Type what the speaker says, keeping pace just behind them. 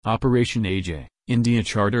Operation Ajay, India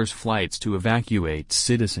charters flights to evacuate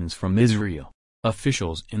citizens from Israel.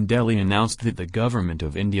 Officials in Delhi announced that the government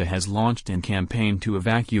of India has launched a campaign to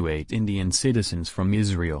evacuate Indian citizens from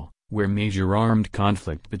Israel, where major armed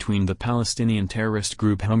conflict between the Palestinian terrorist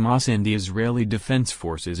group Hamas and the Israeli Defense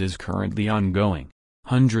Forces is currently ongoing.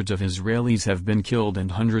 Hundreds of Israelis have been killed and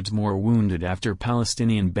hundreds more wounded after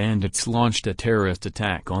Palestinian bandits launched a terrorist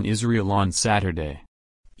attack on Israel on Saturday.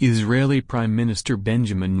 Israeli Prime Minister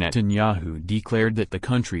Benjamin Netanyahu declared that the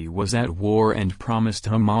country was at war and promised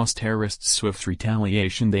Hamas terrorists swift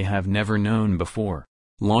retaliation they have never known before,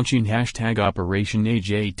 launching #Operation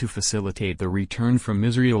Ajay to facilitate the return from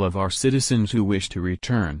Israel of our citizens who wish to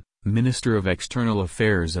return. Minister of External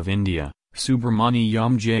Affairs of India,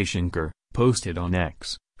 Subramaniam Jaishankar, posted on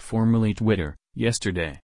X, formerly Twitter,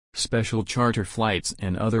 yesterday. Special charter flights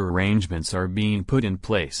and other arrangements are being put in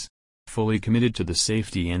place. Fully committed to the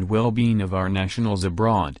safety and well-being of our nationals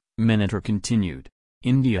abroad, Manator continued.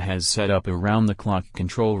 India has set up a round-the-clock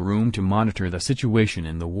control room to monitor the situation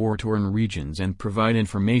in the war-torn regions and provide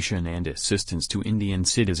information and assistance to Indian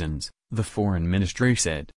citizens, the Foreign Ministry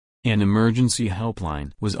said. An emergency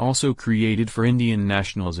helpline was also created for Indian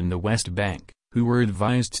nationals in the West Bank, who were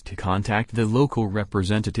advised to contact the local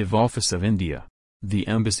representative office of India. The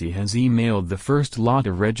embassy has emailed the first lot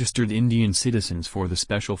of registered Indian citizens for the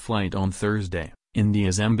special flight on Thursday,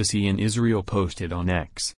 India's embassy in Israel posted on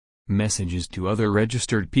X. Messages to other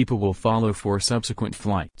registered people will follow for subsequent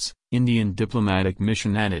flights, Indian diplomatic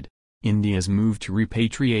mission added. India's move to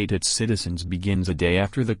repatriate its citizens begins a day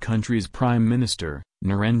after the country's Prime Minister,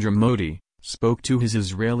 Narendra Modi, spoke to his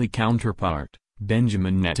Israeli counterpart,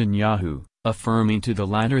 Benjamin Netanyahu, affirming to the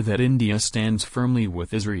latter that India stands firmly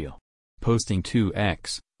with Israel. Posting to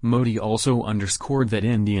X, Modi also underscored that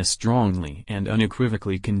India strongly and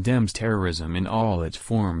unequivocally condemns terrorism in all its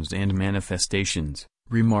forms and manifestations,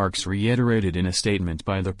 remarks reiterated in a statement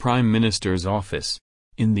by the Prime Minister's office.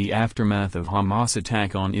 In the aftermath of Hamas'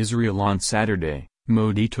 attack on Israel on Saturday,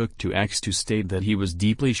 Modi took to X to state that he was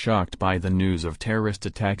deeply shocked by the news of terrorist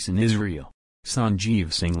attacks in Israel. Sanjeev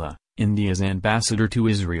Singla, India's ambassador to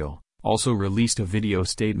Israel, also released a video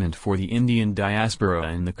statement for the Indian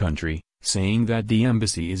diaspora in the country, saying that the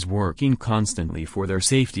embassy is working constantly for their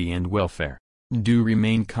safety and welfare. Do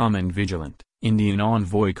remain calm and vigilant, Indian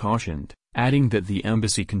envoy cautioned, adding that the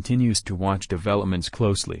embassy continues to watch developments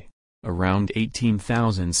closely. Around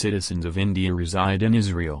 18,000 citizens of India reside in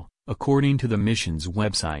Israel, according to the mission's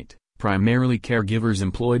website, primarily caregivers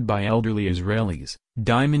employed by elderly Israelis,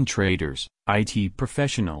 diamond traders, IT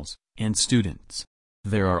professionals, and students.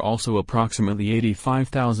 There are also approximately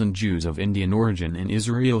 85,000 Jews of Indian origin in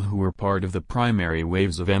Israel who were part of the primary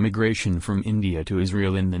waves of emigration from India to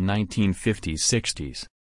Israel in the 1950s-60s.